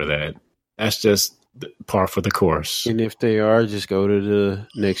 Just remember that. That's just par for the course. And if they are, just go to the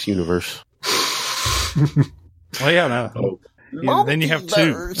next universe. Well, yeah, no. Oh. Yeah, then you have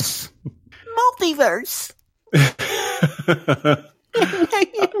two. Multiverse.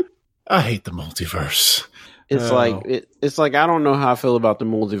 I hate the multiverse. It's like I don't know how I feel about the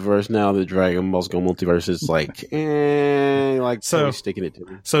multiverse now that Dragon Ball's Go multiverse. It's like, so sticking it to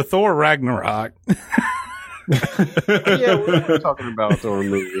me. So Thor Ragnarok. Yeah, we're talking about Thor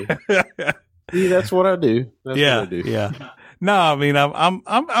movie. Yeah, that's what I do. Yeah. No, I mean,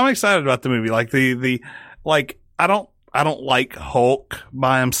 I'm excited about the movie. Like I don't like Hulk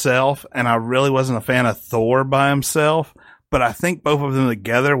by himself, and I really wasn't a fan of Thor by himself, but I think both of them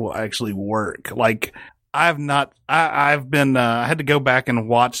together will actually work. Like, I had to go back and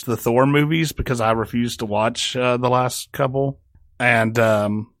watch the Thor movies because I refused to watch the last couple. And,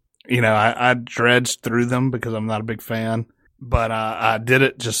 I dredged through them because I'm not a big fan, but I did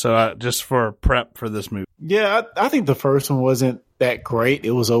it just for prep for this movie. Yeah, I think the first one wasn't that great.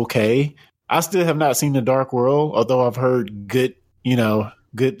 It was okay. I still have not seen The Dark World, although I've heard good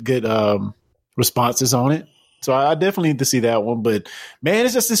responses on it. So I definitely need to see that one. But man,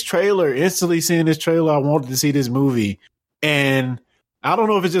 it's just this trailer. Instantly seeing this trailer, I wanted to see this movie. And I don't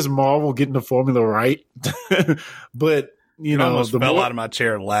know if it's just Marvel getting the formula right, but I almost fell out of my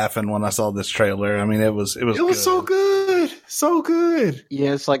chair laughing when I saw this trailer. I mean, it was so good. So good.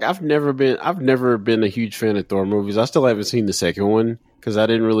 Yeah, it's like I've never been a huge fan of Thor movies. I still haven't seen the second one because I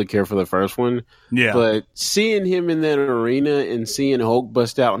didn't really care for the first one. Yeah. But seeing him in that arena and seeing Hulk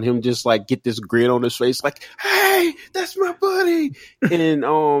bust out and him just like get this grin on his face, like, hey, that's my buddy.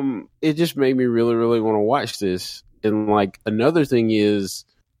 And it just made me really, really want to watch this. And like another thing is,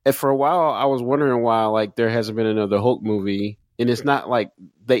 for a while I was wondering why like there hasn't been another Hulk movie. And it's not like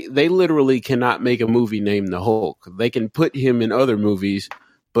they literally cannot make a movie named the Hulk. They can put him in other movies,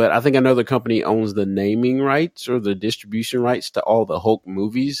 but I think another company owns the naming rights or the distribution rights to all the Hulk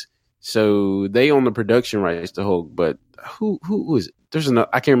movies. So they own the production rights to Hulk. But who is it? There's another,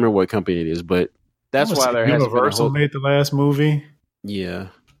 I can't remember what company it is, but that's why there hasn't been a Universal made the last movie. Yeah.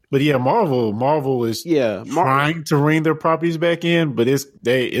 But yeah, Marvel is trying to rein their properties back in, but it's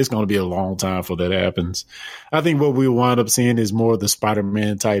going to be a long time before that happens. I think what we wind up seeing is more of the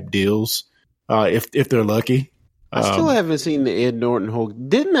Spider-Man type deals, if they're lucky. I still haven't seen the Ed Norton Hulk.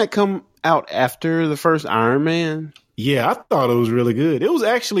 Didn't that come out after the first Iron Man? Yeah, I thought it was really good. It was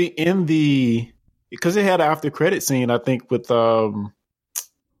actually because it had an after credit scene, I think, with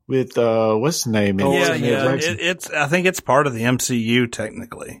what's his name? I think it's part of the MCU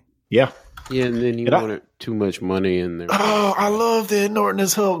technically. Yeah. Yeah, and then he wanted too much money in there. Oh, I love Ed Norton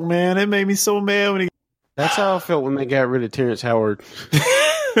as Hulk, man. It made me so mad when That's how I felt when they got rid of Terrence Howard.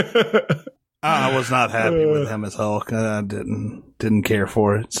 I was not happy with him as Hulk. I didn't care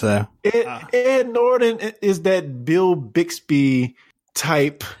for it. So Ed Norton is that Bill Bixby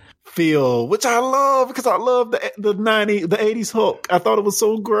type feel, which I love because I love the 80s Hulk. I thought it was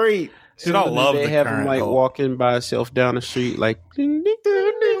so great. Dude, I love they the have him current like Hulk. walking by himself down the street like ding, ding,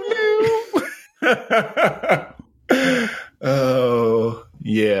 ding, ding, ding. Oh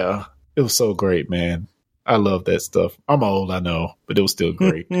yeah, it was so great, man. I love that stuff. I'm old, I know, but it was still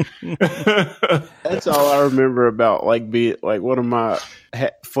great. That's all I remember about being one of my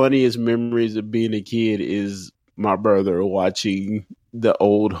funniest memories of being a kid is my brother watching the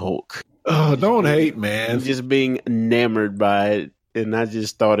old Hulk. Oh, don't hate, man. Just being enamored by it, and I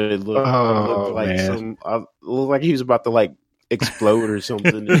just thought it looked like he was about to explode or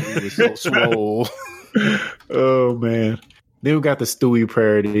something. He was so swole. Oh man. Then we got the Stewie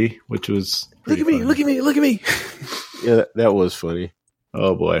parody, which was look at me. Yeah, that was funny.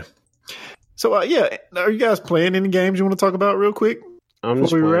 Oh boy. So are you guys playing any games you want to talk about real quick? I'm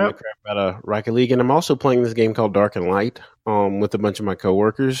just playing the crap out of Rocket League, and I'm also playing this game called Dark and Light with a bunch of my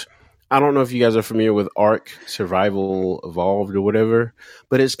coworkers. I don't know if you guys are familiar with Ark Survival Evolved or whatever,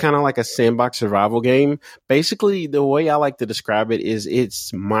 but it's kind of like a sandbox survival game. Basically, the way I like to describe it is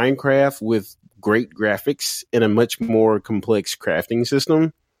it's Minecraft with great graphics and a much more complex crafting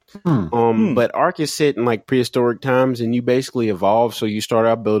system. But Ark is set in prehistoric times, and you basically evolve. So you start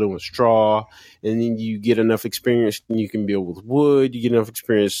out building with straw, and then you get enough experience, and you can build with wood. You get enough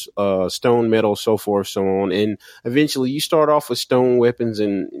experience, stone, metal, so forth, so on. And eventually, you start off with stone weapons,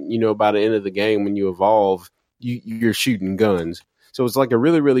 and by the end of the game, when you evolve, you're shooting guns. So it's like a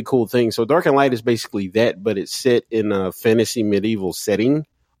really, really cool thing. So Dark and Light is basically that, but it's set in a fantasy medieval setting.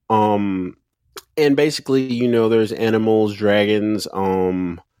 And basically, there's animals, dragons,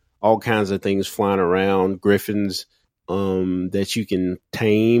 all kinds of things flying around, griffins that you can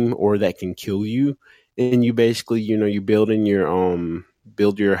tame or that can kill you. And you basically, you build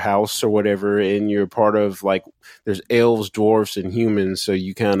your house or whatever, and you're part of there's elves, dwarfs, and humans. So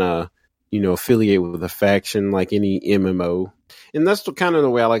you kind of, affiliate with a faction like any MMO. And that's kind of the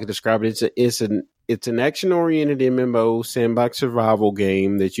way I like to describe it. It's an action-oriented MMO sandbox survival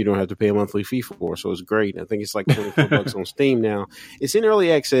game that you don't have to pay a monthly fee for. So it's great. I think it's like $24 on Steam now. It's in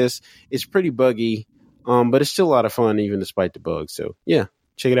early access. It's pretty buggy, but it's still a lot of fun even despite the bugs. So yeah,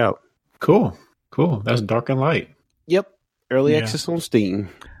 check it out. Cool. That's Dark and Light. Yep. Early access on Steam.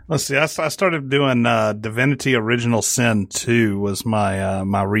 Let's see. I started doing Divinity Original Sin 2 was my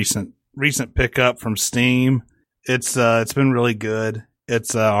my recent pickup from Steam. It's been really good.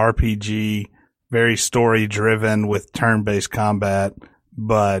 It's a RPG, very story driven with turn based combat.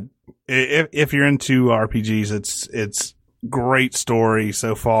 But if you're into RPGs, it's great story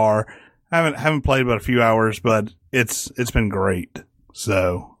so far. I haven't played but a few hours, but it's been great.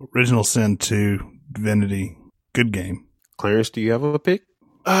 So Original Sin 2, Divinity, good game. Clarence, do you have a pick?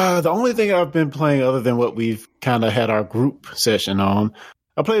 The only thing I've been playing other than what we've kind of had our group session on,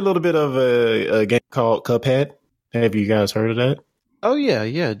 I played a little bit of a game called Cuphead. Have you guys heard of that? Oh,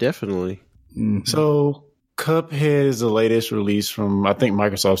 yeah, definitely. Mm-hmm. So Cuphead is the latest release from, I think,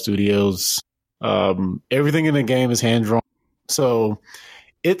 Microsoft Studios. Everything in the game is hand-drawn. So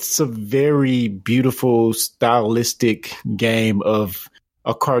it's a very beautiful, stylistic game of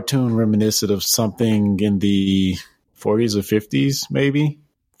a cartoon reminiscent of something in the 40s or 50s, maybe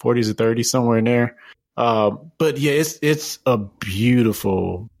 40s or 30s, somewhere in there. But yeah, it's a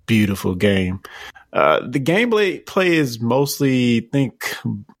beautiful, beautiful game. The gameplay play is mostly, think,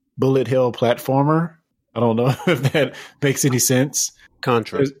 bullet hell platformer. I don't know if that makes any sense.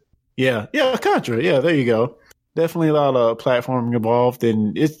 Contra. Yeah, Contra. Yeah, there you go. Definitely a lot of platforming involved,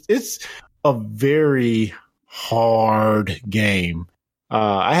 and it's a very hard game.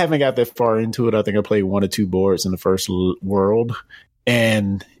 I haven't got that far into it. I think I played 1 or 2 boards in the first world,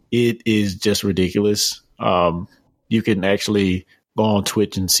 and it is just ridiculous. You can actually go on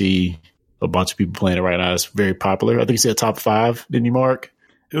Twitch and see a bunch of people playing it right now. It's very popular. I think you said top 5, didn't you, Mark?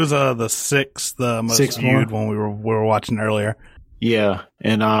 It was the 6th, the most viewed one we were watching earlier. Yeah,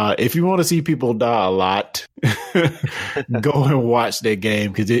 and if you want to see people die a lot, go and watch that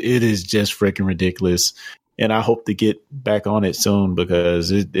game because it is just freaking ridiculous. And I hope to get back on it soon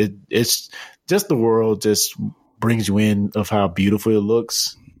because it's just the world just brings you in of how beautiful it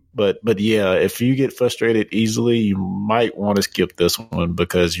looks. But yeah, if you get frustrated easily, you might want to skip this one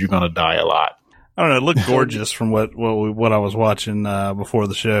because you're going to die a lot. I don't know. It looked gorgeous from what I was watching before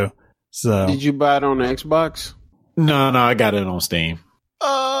the show. So did you buy it on the Xbox? No, I got it on Steam.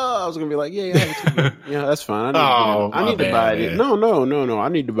 I was gonna be like, yeah, that's fine. I need to buy it. No. I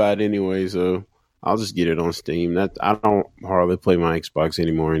need to buy it anyway, so I'll just get it on Steam. I don't hardly play my Xbox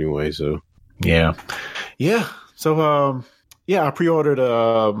anymore anyway, so yeah. So I pre-ordered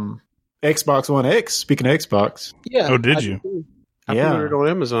Xbox One X. Speaking of Xbox, yeah. Oh, did you? I pre-ordered on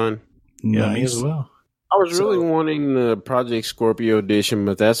Amazon. Yeah, me as well. I was really wanting the Project Scorpio edition,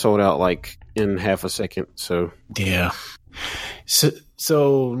 but that sold out like in half a second. So yeah.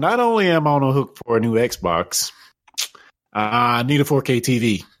 So not only am I on a hook for a new Xbox, I need a 4K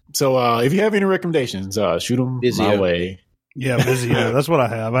TV. So if you have any recommendations, shoot them my way. Yeah, Vizio. That's what I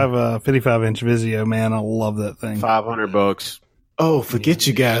have. I have a 55-inch Vizio, man. I love that thing. $500. Oh, forget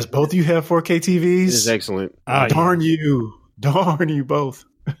you guys. Both of you have 4K TVs? This is excellent. Darn you both.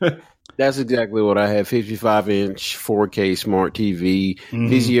 That's exactly what I have. 55-inch 4K smart TV. Mm-hmm.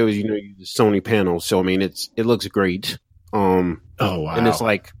 Vizio is, use the Sony panel. So, I mean, it looks great. Oh, wow. And it's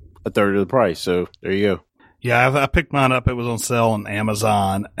like a third of the price. So, there you go. Yeah, I picked mine up. It was on sale on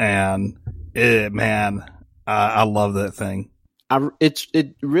Amazon. And, I love that thing.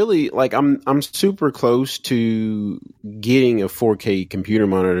 It really, like, I'm super close to getting a 4K computer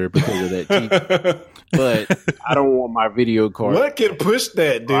monitor because of that TV. But I don't want my video card. What can push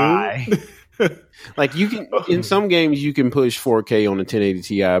that, dude? Like you can, in some games you can push 4K on a 1080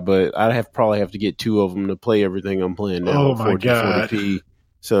 Ti, but I'd probably have to get 2 of them to play everything I'm playing now. Oh my god! 1440p.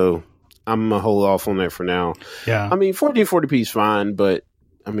 So I'm gonna hold off on that for now. Yeah, I mean 1440p is fine, but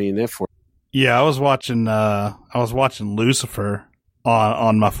I mean that for. Yeah, I was watching Lucifer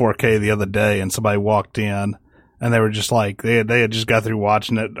on my 4K the other day, and somebody walked in. And they were just like, they had just got through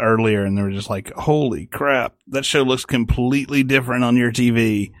watching it earlier, and they were just like, holy crap, that show looks completely different on your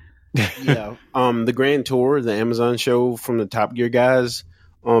TV. Yeah. The Grand Tour, the Amazon show from the Top Gear guys,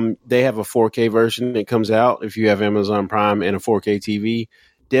 they have a 4K version that comes out if you have Amazon Prime and a 4K TV.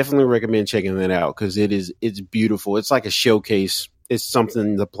 Definitely recommend checking that out because it's beautiful. It's like a showcase. It's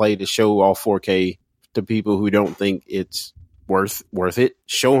something to play to show all 4K to people who don't think it's worth it.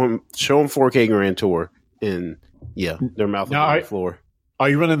 Show them 4K Grand Tour and. Yeah, their mouth is on the floor. Are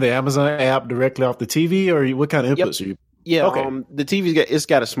you running the Amazon app directly off the TV, or what kind of inputs are you? Yeah, okay. The TV's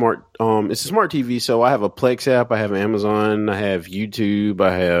got a smart it's a smart TV. So I have a Plex app, I have Amazon, I have YouTube,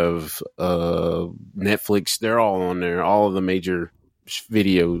 I have Netflix. They're all on there. All of the major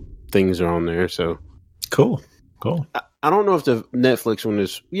video things are on there. So cool. I don't know if the Netflix one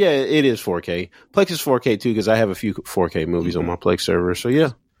is. Yeah, it is 4K. Plex is 4K too because I have a few 4K movies on my Plex server. So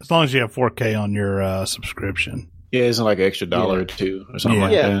yeah, as long as you have 4K on your subscription. Yeah, it's like an extra $1 or $2 or something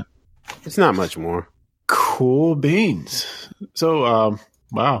like that. It's not much more. Cool beans. So,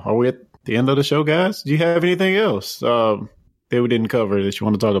 wow, are we at the end of the show, guys? Do you have anything else that we didn't cover that you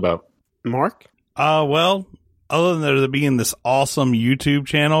want to talk about? Mark? Well, other than there being this awesome YouTube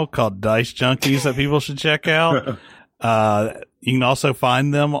channel called Dice Junkies that people should check out, you can also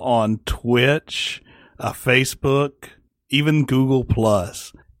find them on Twitch, Facebook, even Google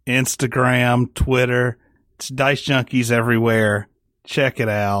Plus, Instagram, Twitter. It's Dice Junkies everywhere. Check it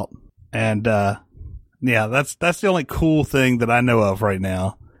out. And that's the only cool thing that I know of right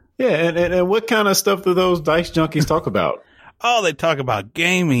now. Yeah, and what kind of stuff do those Dice Junkies talk about? Oh, they talk about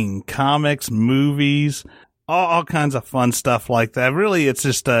gaming, comics, movies, all kinds of fun stuff like that. Really, it's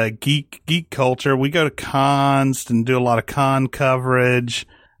just geek culture. We go to cons and do a lot of con coverage,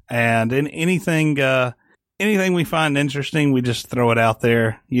 and anything we find interesting, we just throw it out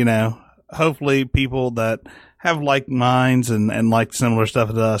there. You know, hopefully people that have like minds and like similar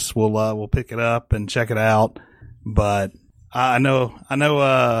stuff to us will pick it up and check it out. But I know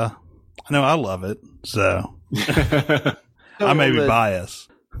I love it, so I may be biased.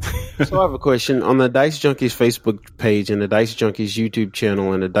 So I have a question. On the Dice Junkies Facebook page and the Dice Junkies YouTube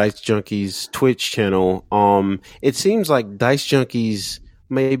channel and the Dice Junkies Twitch channel, it seems like Dice Junkies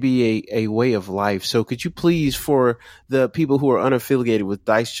may be a way of life. So could you please, for the people who are unaffiliated with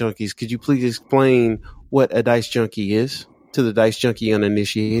Dice Junkies, could you please explain what a Dice Junkie is to the Dice Junkie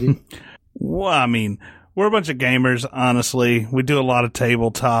uninitiated? Well, I mean, we're a bunch of gamers, honestly. We do a lot of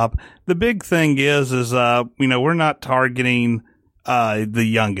tabletop. The big thing is we're not targeting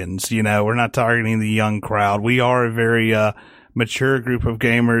the youngins, we're not targeting the young crowd. We are a very mature group of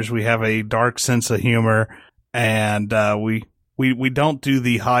gamers. We have a dark sense of humor, and we don't do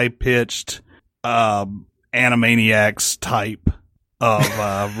the high pitched Animaniacs type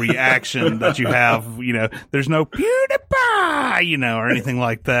of reaction that you have. There's no PewDiePie, or anything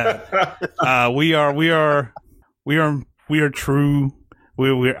like that. We are true.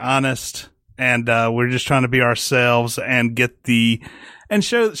 We're honest. And we're just trying to be ourselves and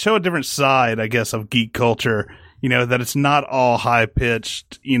show a different side, I guess, of geek culture. That it's not all high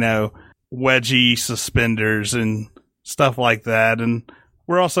pitched, wedgie suspenders and stuff like that. And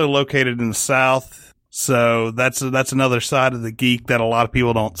we're also located in the South, so that's another side of the geek that a lot of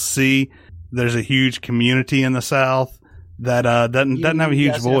people don't see. There's a huge community in the South that doesn't have a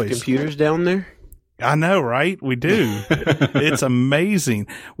huge voice. Have computers down there? I know, right? We do. It's amazing.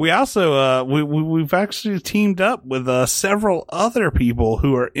 We also, we've actually teamed up with, several other people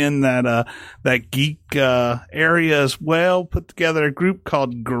who are in that geek, area as well. Put together a group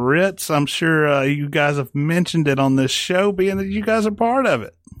called Grits. I'm sure, you guys have mentioned it on this show, being that you guys are part of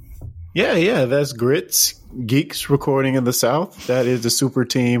it. Yeah. That's Grits, Geeks Recording in the South. That is the super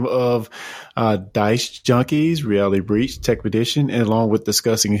team of, Dice Junkies, Reality Breach, Tech Edition, and along with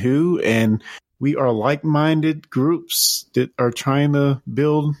Discussing Who. And we are like-minded groups that are trying to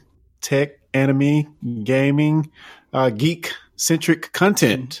build tech, anime, gaming, geek-centric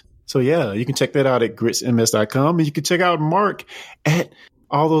content. So, yeah, you can check that out at gritsms.com. And you can check out Mark at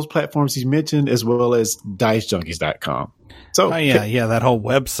all those platforms he's mentioned, as well as dicejunkies.com. So, that whole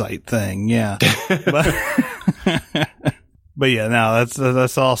website thing, yeah. But yeah, no,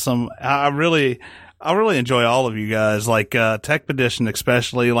 that's awesome. I really enjoy all of you guys, like Tech Edition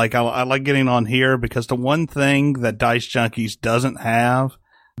especially. Like I like getting on here because the one thing that Dice Junkies doesn't have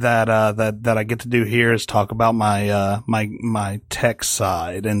that I get to do here is talk about my my tech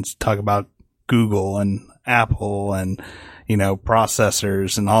side and talk about Google and Apple and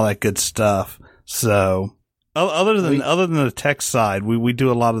processors and all that good stuff. So other than the tech side, we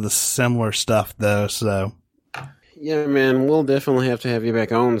do a lot of the similar stuff though. So yeah, man, we'll definitely have to have you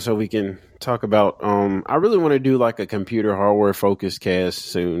back on so we can talk about I really want to do like a computer hardware focused cast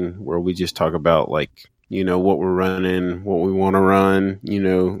soon where we just talk about like what we're running, what we want to run,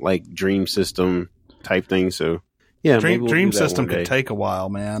 like dream system type thing. So yeah, dream system could take a while,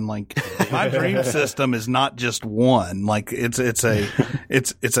 man. Like my dream system is not just one, like it's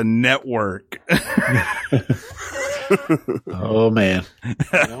a network. Oh man.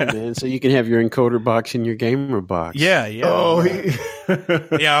 So you can have your encoder box and your gamer box. Yeah. Oh,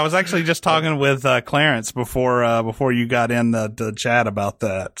 yeah. I was actually just talking with Clarence before you got in the chat about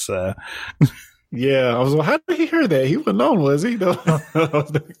that. So yeah, I was like, how did he hear that? He wasn't on, was he?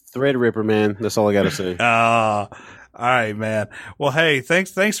 Threadripper, man. That's all I got to say. All right, man. Well, hey,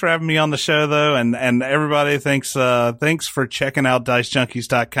 thanks for having me on the show though. And everybody, thanks for checking out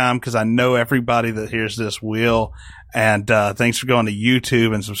dicejunkies.com because I know everybody that hears this will. And, thanks for going to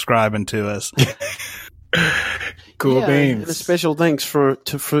YouTube and subscribing to us. Cool beans. And a special thanks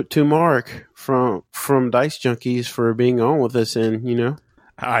to Mark from Dice Junkies for being on with us, and all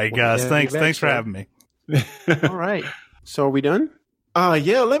right, guys, thanks for having me. All right, so are we done?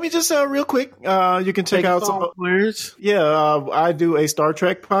 Yeah, let me just real quick. You can check out some players. Yeah, I do a Star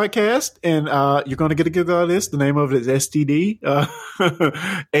Trek podcast, and you're going to get a giggle out of this. The name of it is STD,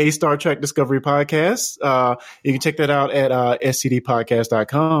 a Star Trek Discovery podcast. You can check that out at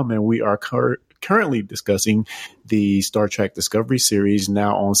stdpodcast.com, and we are currently discussing the Star Trek Discovery series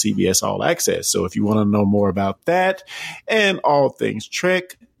now on CBS All Access. So if you want to know more about that and all things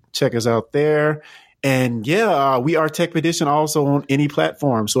Trek, check us out there. And yeah, we are TechPedition also on any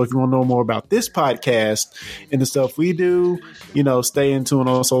platform. So if you want to know more about this podcast and the stuff we do, stay in tune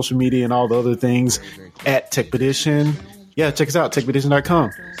on social media and all the other things at TechPedition. Yeah, check us out,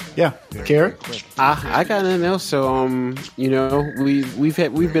 techpedition.com. Yeah, Kara? I got nothing else. So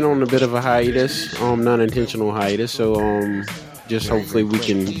we've been on a bit of a hiatus, non-intentional hiatus. So just hopefully we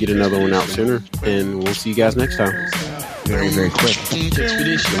can get another one out sooner, and we'll see you guys next time. Very, very quick.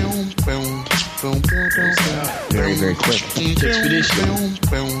 Expedition. Very, very quick. Expedition.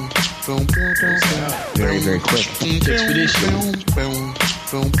 Very, very quick. Expedition.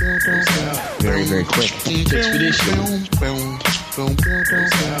 Very, very quick. Expedition.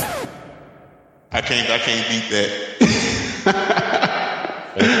 I can't beat that.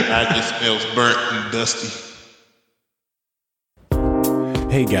 I just smells burnt and dusty.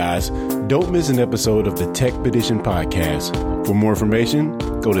 Hey guys, don't miss an episode of the TechPedition podcast. For more information,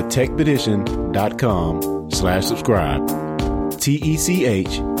 go to techpedition.com/subscribe.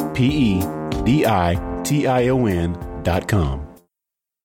 TechPedition.com.